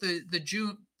thing with the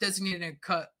June designated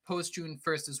cut post June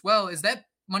 1st as well is that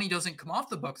money doesn't come off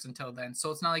the books until then.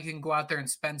 So it's not like you can go out there and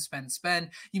spend.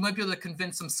 You might be able to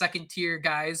convince some second tier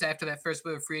guys after that first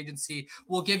wave of free agency,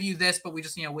 we'll give you this, but we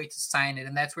just need to wait to sign it.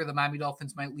 And that's where the Miami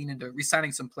Dolphins might lean into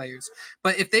re-signing some players.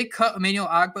 But if they cut Emmanuel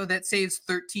Ogbah, that saves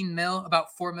 13 mil,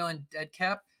 about 4 million dead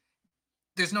cap.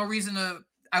 There's no reason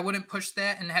I wouldn't push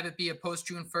that and have it be a post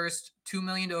June 1st, $2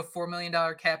 million to a $4 million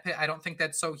cap hit. I don't think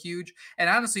that's so huge. And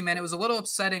honestly, man, it was a little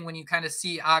upsetting when you kind of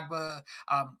see Ogbah,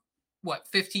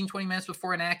 15, 20 minutes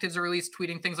before inactives are released,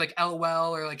 tweeting things like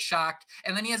LOL or like shocked.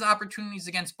 And then he has opportunities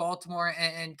against Baltimore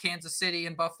and Kansas City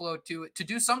and Buffalo to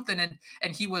do something.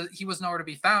 And he was nowhere to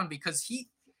be found, because he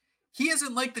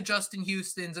isn't like the Justin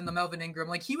Houstons and the Melvin Ingram.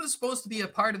 Like, he was supposed to be a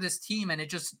part of this team, and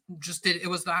it just did. It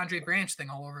was the Andre Branch thing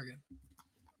all over again.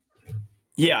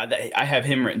 Yeah, I have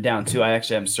him written down too. I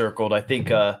actually have him circled. I think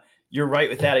you're right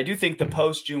with that. I do think the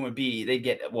post June would be, they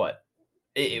get what?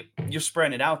 You're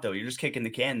spreading it out, though. You're just kicking the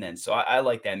can then. So I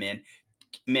like that, man.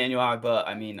 Emmanuel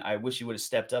Ogbah, I wish he would have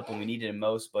stepped up when we needed him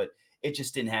most, but it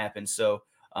just didn't happen. So,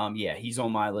 he's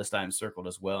on my list. I am circled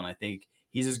as well, and I think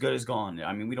he's as good as gone.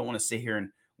 We don't want to sit here and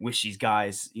wish these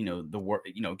guys, the work,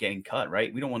 getting cut,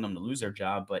 right? We don't want them to lose their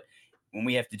job, but when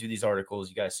we have to do these articles,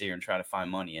 you got to sit here and try to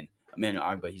find money. And Emmanuel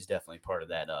Ogbah, he's definitely part of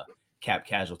that cap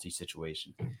casualty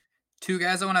situation. Two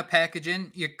guys I want to package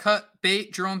in. You cut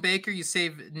Jerome Baker, you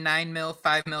save 9 mil,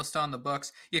 5 mil still on the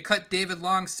books. You cut David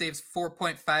Long, saves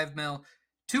 4.5 mil,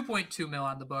 2.2 mil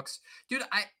on the books. Dude,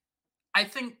 I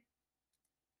think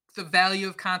the value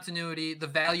of continuity, the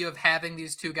value of having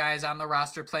these two guys on the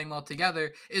roster playing well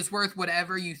together is worth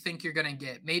whatever you think you're going to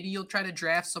get. Maybe you'll try to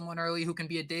draft someone early who can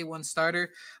be a day one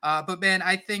starter. But man,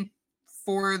 I think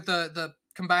for the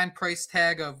combined price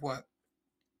tag of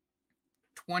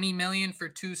 $20 million for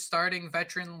two starting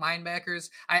veteran linebackers,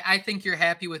 I think you're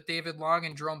happy with David Long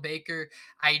and Jerome Baker.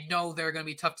 I know there are going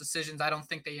to be tough decisions. I don't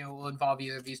think they will involve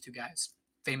either of these two guys.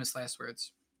 Famous last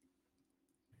words.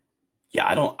 Yeah,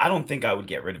 I don't think I would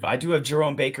get rid of it. I do have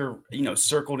Jerome Baker,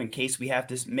 circled in case we have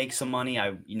to make some money.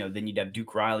 Then you'd have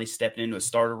Duke Riley stepping into a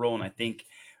starter role, and I think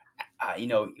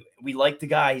we like the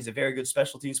guy. He's a very good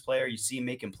special teams player. You see him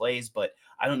making plays, but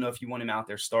I don't know if you want him out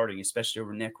there starting, especially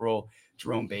over Nick Roll,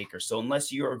 Jerome Baker. So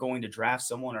unless you are going to draft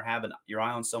someone or have your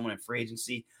eye on someone in free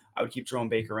agency, I would keep Jerome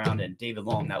Baker around, and David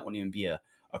Long, that wouldn't even be a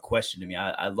question to me.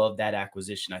 I love that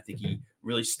acquisition. I think he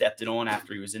really stepped it on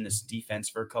after he was in this defense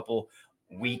for a couple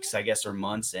weeks, I guess, or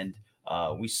months. And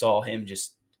we saw him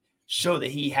just show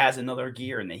that he has another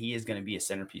gear and that he is going to be a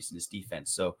centerpiece in this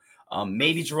defense. So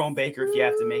maybe Jerome Baker if you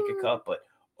have to make a cut, but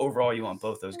overall you want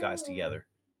both those guys together.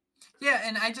 Yeah,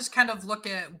 and I just kind of look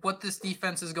at what this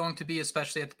defense is going to be,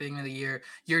 especially at the beginning of the year.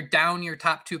 You're down your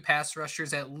top two pass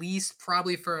rushers at least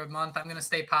probably for a month. I'm going to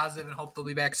stay positive and hope they'll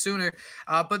be back sooner.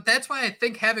 But that's why I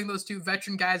think having those two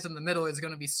veteran guys in the middle is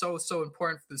going to be so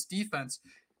important for this defense.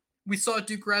 we saw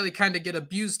Duke Riley kind of get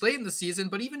abused late in the season,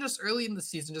 but even just early in the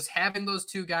season, just having those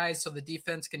two guys so the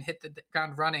defense can hit the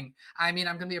ground running. I mean,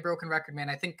 I'm going to be a broken record, man.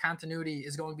 I think continuity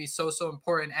is going to be so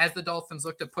important as the Dolphins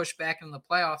look to push back in the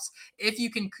playoffs. If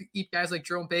you can keep guys like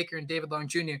Jerome Baker and David Long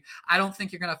Jr., I don't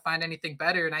think you're going to find anything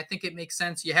better. And I think it makes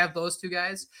sense. You have those two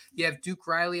guys, you have Duke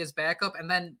Riley as backup, and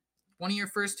then one of your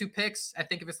first two picks, I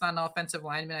think if it's not an offensive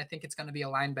lineman, I think it's going to be a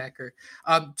linebacker.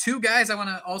 Two guys I want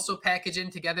to also package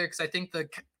in together because I think the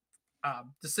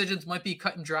decisions might be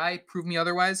cut and dry. Prove me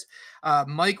otherwise.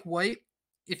 Mike White,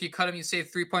 if you cut him, you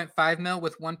save 3.5 mil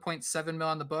with 1.7 mil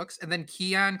on the books. And then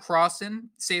Keon Crossan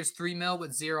saves 3 mil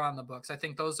with 0 on the books. I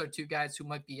think those are two guys who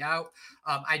might be out.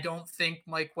 I don't think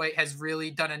Mike White has really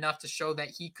done enough to show that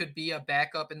he could be a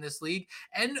backup in this league.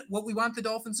 And what we want the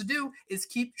Dolphins to do is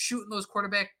keep shooting those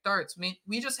quarterback darts. I mean,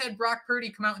 we just had Brock Purdy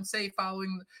come out and say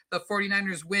following the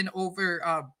 49ers win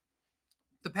over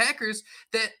the Packers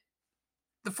that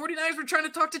the 49ers were trying to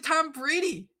talk to Tom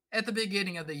Brady at the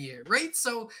beginning of the year, right?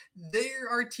 So there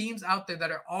are teams out there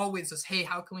that are always just, hey,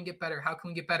 how can we get better? How can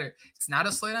we get better? It's not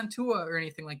a slight on Tua or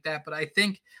anything like that, but I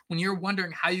think when you're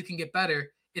wondering how you can get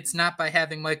better, it's not by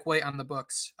having Mike White on the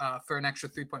books for an extra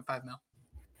 3.5 mil.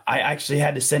 I actually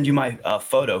had to send you my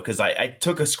photo because I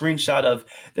took a screenshot of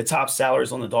the top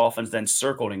salaries on the Dolphins, then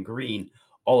circled in green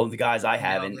all of the guys I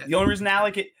have. And the only reason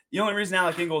Alec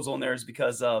Ingold's on there is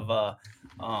because of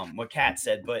what Kat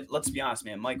said. But let's be honest,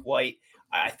 man, Mike White,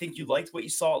 I think you liked what you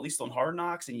saw, at least on Hard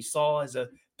Knocks, and you saw as a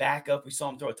backup, we saw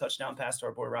him throw a touchdown pass to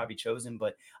our boy Robbie Chosen,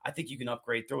 but I think you can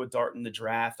upgrade, throw a dart in the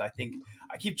draft. I think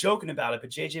I keep joking about it, but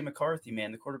JJ McCarthy,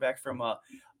 man, the quarterback from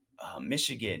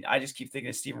Michigan, I just keep thinking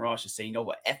of Stephen Ross just saying, you know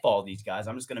what, F all these guys.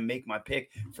 I'm just going to make my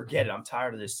pick. Forget it. I'm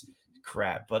tired of this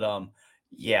crap. But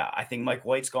yeah, I think Mike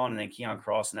White's gone, and then Keon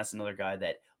Cross, and that's another guy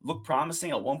that looked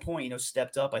promising at one point,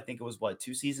 stepped up. I think it was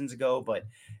 2 seasons ago, but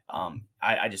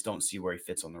I just don't see where he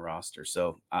fits on the roster.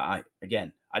 So I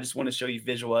just want to show you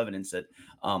visual evidence that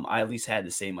I at least had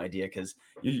the same idea, because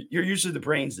you're usually the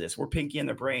brains of this. We're Pinky and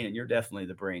the brain, and you're definitely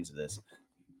the brains of this.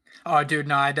 Oh, dude,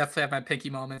 no, I definitely have my Pinky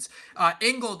moments.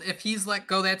 Ingold, if he's let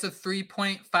go, that's a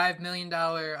 $3.5 million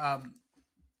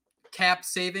cap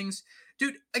savings.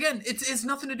 Dude, again, it's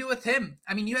nothing to do with him.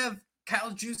 I mean, you have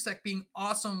Kyle Juszczyk being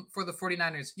awesome for the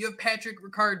 49ers. You have Patrick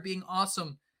Ricard being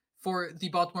awesome for the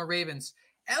Baltimore Ravens.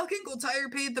 Alec Ingold's higher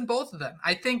paid than both of them.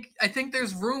 I think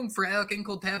there's room for Alec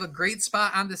Ingold to have a great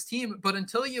spot on this team, but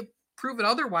until you prove it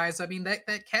otherwise, I mean, that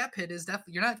cap hit is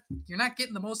definitely, you're not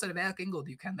getting the most out of Alec Ingold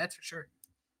you can, that's for sure.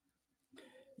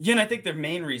 Yeah, and I think the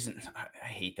main reason, I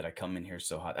hate that I come in here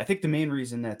so hot. I think the main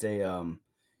reason that they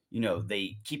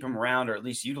they keep him around, or at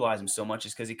least utilize him so much,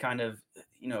 is because he kind of,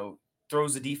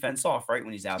 throws the defense off, right?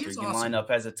 When he's out there, he can line up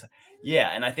as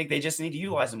and I think they just need to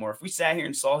utilize him more. If we sat here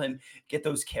and saw him get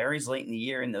those carries late in the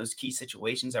year in those key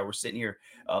situations that we're sitting here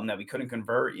that we couldn't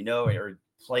convert, or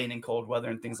playing in cold weather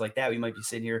and things like that, we might be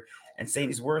sitting here and saying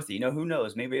he's worthy. Who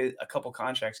knows? Maybe a couple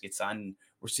contracts get signed and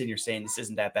we're sitting here saying this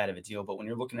isn't that bad of a deal. But when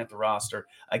you're looking at the roster,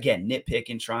 again,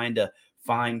 nitpicking, trying to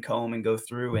fine comb and go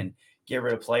through and get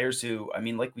rid of players who, I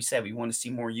mean, like we said, we want to see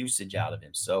more usage out of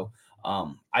him. So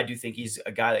I do think he's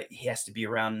a guy that he has to be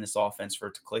around in this offense for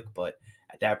it to click. But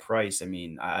at that price, I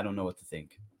mean, I don't know what to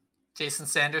think. Jason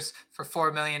Sanders for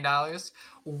 $4 million.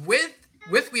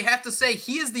 With we have to say,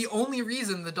 he is the only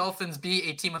reason the Dolphins be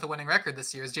a team with a winning record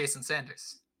this year is Jason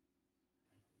Sanders.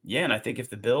 Yeah, and I think if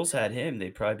the Bills had him,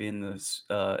 they'd probably be in this.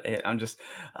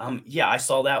 I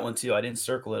saw that one too. I didn't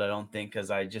circle it, I don't think, because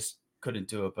I just couldn't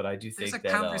do it. But I do think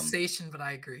there's a conversation, but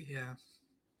I agree. Yeah.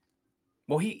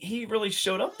 Well, he really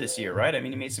showed up this year, right? I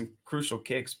mean, he made some crucial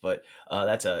kicks, but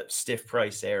that's a stiff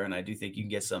price there. And I do think you can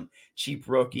get some cheap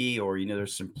rookie, or,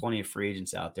 there's plenty of free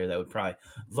agents out there that would probably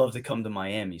love to come to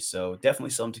Miami. So definitely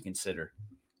something to consider.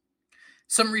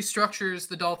 Some restructures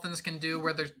the Dolphins can do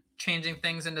where they're changing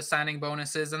things into signing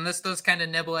bonuses, and this does kind of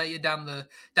nibble at you down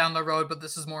the road, but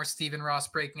this is more Stephen Ross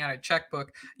breaking out a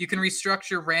checkbook. You can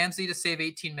restructure Ramsey to save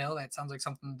 18 mil. That sounds like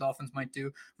something the Dolphins might do.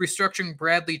 Restructuring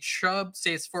Bradley Chubb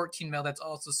saves 14 mil. That's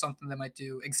also something they might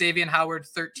do. Xavier Howard,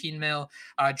 13 mil.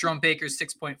 Jerome Baker,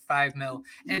 6.5 mil.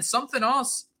 And something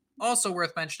else also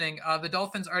worth mentioning, the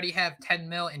Dolphins already have 10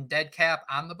 mil in dead cap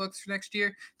on the books for next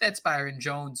year. That's Byron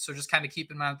Jones. So just kind of keep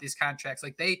in mind with these contracts.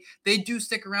 Like they do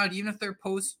stick around, even if they're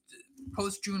post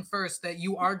June 1st, that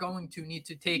you are going to need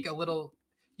to take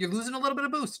you're losing a little bit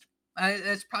of boost.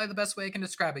 That's probably the best way I can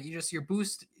describe it. Your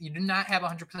boost, you do not have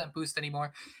 100% boost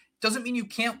anymore. Doesn't mean you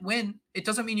can't win. It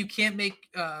doesn't mean you can't make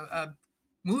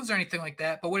moves or anything like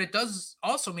that. But what it does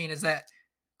also mean is that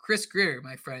Chris Grier,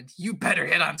 my friend, you better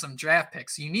hit on some draft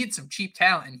picks. You need some cheap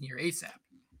talent in here ASAP.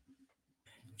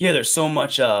 Yeah, there's so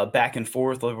much back and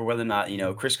forth over whether or not,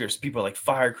 Chris Greer, people are like,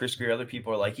 fire Chris Greer. Other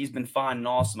people are like, he's been fine and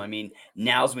awesome. I mean,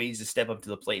 now's when he needs to step up to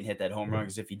the plate and hit that home run,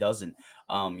 because if he doesn't,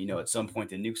 at some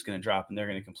point the nuke's going to drop and they're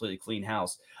going to completely clean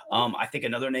house. I think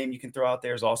another name you can throw out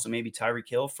there is also maybe Tyreek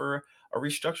Hill for a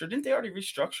restructure. Didn't they already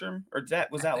restructure him? Or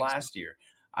was that last year?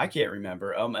 I can't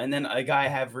remember. And then a guy I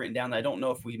have written down that I don't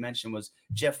know if we mentioned was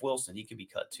Jeff Wilson. He could be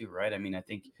cut too, right? I mean, I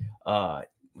think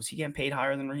was he getting paid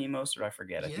higher than Raheem Mostert? I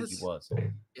forget. I think he was.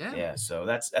 Yeah. So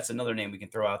that's another name we can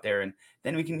throw out there, and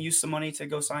then we can use some money to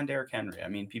go sign Derrick Henry. I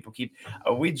mean, people keep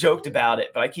we joked about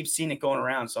it, but I keep seeing it going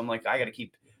around. So I'm like, I got to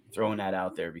keep throwing that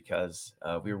out there because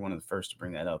we were one of the first to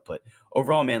bring that up. But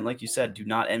overall, man, like you said, do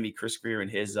not envy Chris Greer and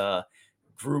his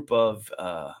group of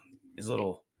his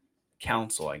little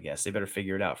council. I guess they better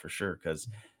figure it out for sure, because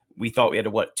we thought we had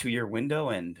a 2-year window,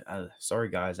 and sorry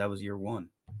guys, that was year one.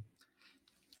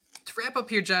 To wrap up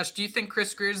here, Josh, do you think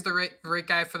Chris Greer is the right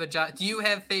guy for the job? Do you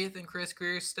have faith in Chris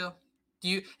Greer still?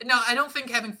 No, I don't think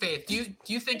having faith. Do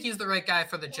you think he's the right guy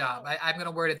for the job? I'm going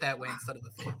to word it that way instead of the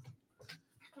faith.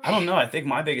 I don't know. I think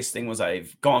my biggest thing was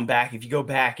I've gone back. If you go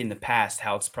back in the past,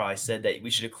 Hout's probably said that we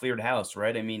should have cleared house,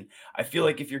 right? I mean, I feel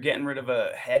like if you're getting rid of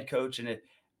a head coach and it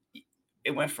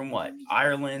went from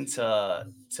Ireland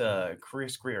to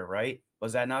Chris Greer, right?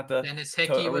 Was that not the Dennis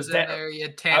Hickey was in there? You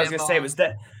had I was gonna say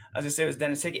it was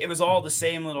Dennis Hickey. It was all the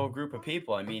same little group of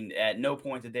people. I mean, at no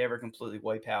point did they ever completely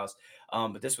wipe house.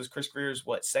 But this was Chris Greer's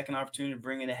second opportunity to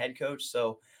bring in a head coach.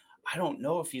 So I don't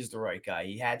know if he's the right guy.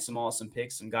 He had some awesome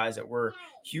picks, some guys that we're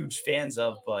huge fans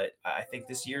of, but I think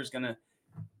this year is gonna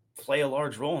play a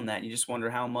large role in that. And you just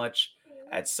wonder how much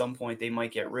at some point they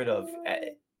might get rid of.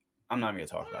 I'm not even going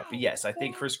to talk about it. But yes, I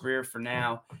think Chris Greer for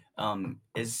now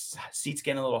his seat's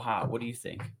getting a little hot. What do you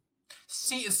think?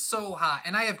 Seat is so hot,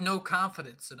 and I have no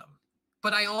confidence in him.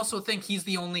 But I also think he's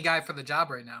the only guy for the job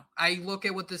right now. I look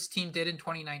at what this team did in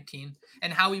 2019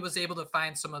 and how he was able to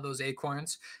find some of those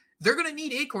acorns. They're going to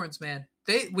need acorns, man.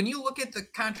 When you look at the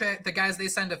guys they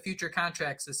signed to future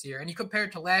contracts this year, and you compare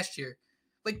it to last year,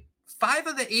 5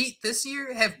 of the 8 this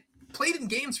year have played in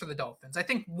games for the Dolphins. I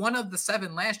think 1 of the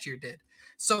 7 last year did.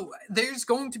 So there's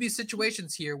going to be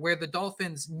situations here where the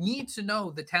Dolphins need to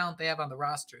know the talent they have on the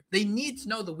roster. They need to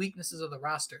know the weaknesses of the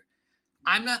roster.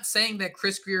 I'm not saying that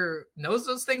Chris Greer knows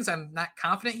those things. I'm not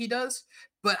confident he does,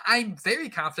 but I'm very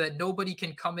confident nobody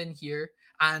can come in here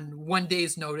on one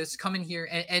day's notice, come in here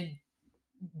and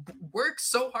work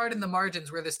so hard in the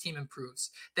margins where this team improves.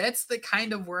 That's the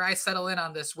kind of where I settle in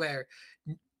on this, where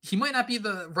he might not be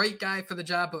the right guy for the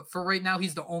job, but for right now,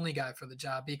 he's the only guy for the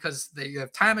job because you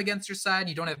have time against your side.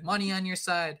 You don't have money on your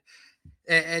side.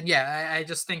 And I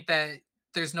just think that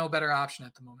there's no better option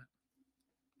at the moment.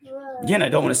 Yeah, and I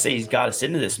don't want to say he's got us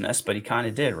into this mess, but he kind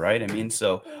of did, right? I mean,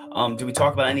 so do we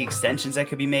talk about any extensions that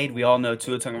could be made? We all know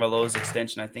Tua Tagovailoa's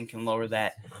extension, I think, can lower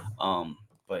that.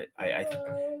 But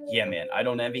yeah, man, I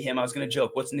don't envy him. I was going to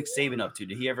joke, what's Nick Saban up to?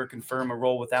 Did he ever confirm a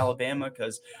role with Alabama?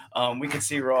 Because we could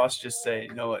see Ross just say,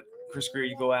 you know what, Chris Greer,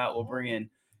 you go out, we'll bring in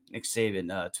Nick Saban,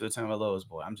 Tua Tagovailoa's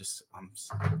boy. I'm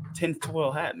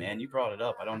tinfoil hat, man. You brought it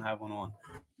up. I don't have one on.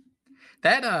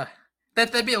 That'd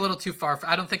be a little too far.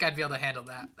 I don't think I'd be able to handle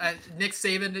that. Nick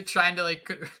Saban trying to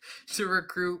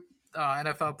recruit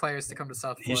NFL players to come to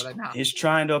South Florida now. He's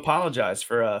trying to apologize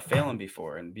for failing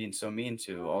before and being so mean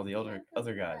to all the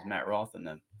other guys, Matt Roth and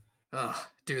them. Oh,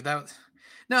 dude, there's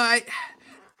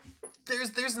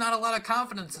not a lot of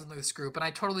confidence in this group, and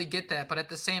I totally get that. But at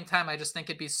the same time, I just think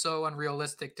it'd be so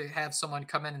unrealistic to have someone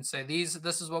come in and say,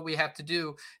 this is what we have to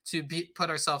do to put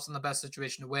ourselves in the best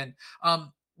situation to win.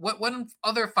 One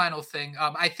other final thing,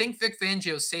 I think Vic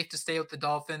Fangio is safe to stay with the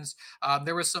Dolphins.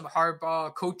 There was some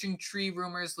hardball coaching tree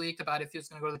rumors leaked about if he was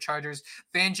going to go to the Chargers.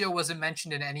 Fangio wasn't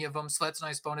mentioned in any of them, so that's a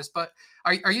nice bonus. But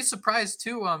are you surprised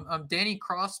too? Danny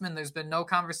Crossman, there's been no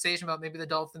conversation about maybe the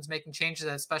Dolphins making changes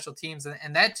at special teams,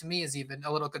 and that to me is even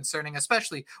a little concerning,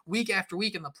 especially week after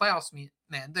week in the playoffs.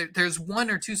 Man, there's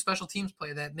 1 or 2 special teams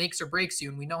play that makes or breaks you,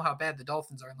 and we know how bad the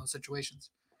Dolphins are in those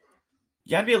situations.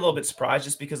 Yeah, I'd be a little bit surprised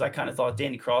just because I kind of thought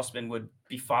Danny Crossman would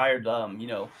be fired,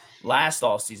 last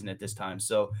offseason at this time.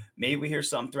 So maybe we hear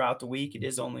something throughout the week. It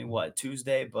is only,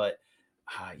 Tuesday? But,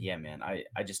 yeah, man, I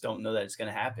just don't know that it's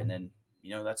going to happen. And,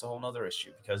 that's a whole nother issue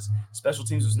because special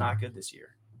teams was not good this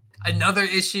year. Another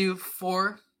issue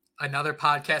for another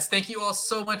podcast. Thank you all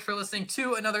so much for listening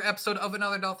to another episode of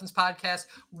Another Dolphins podcast.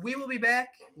 We will be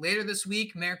back later this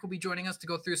week. Merrick will be joining us to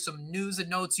go through some news and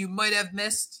notes you might have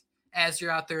missed as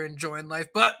you're out there enjoying life.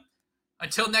 But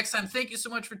until next time, thank you so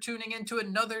much for tuning in to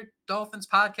another Dolphins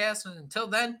podcast. And until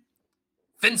then,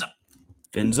 fins up.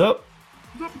 Fins up.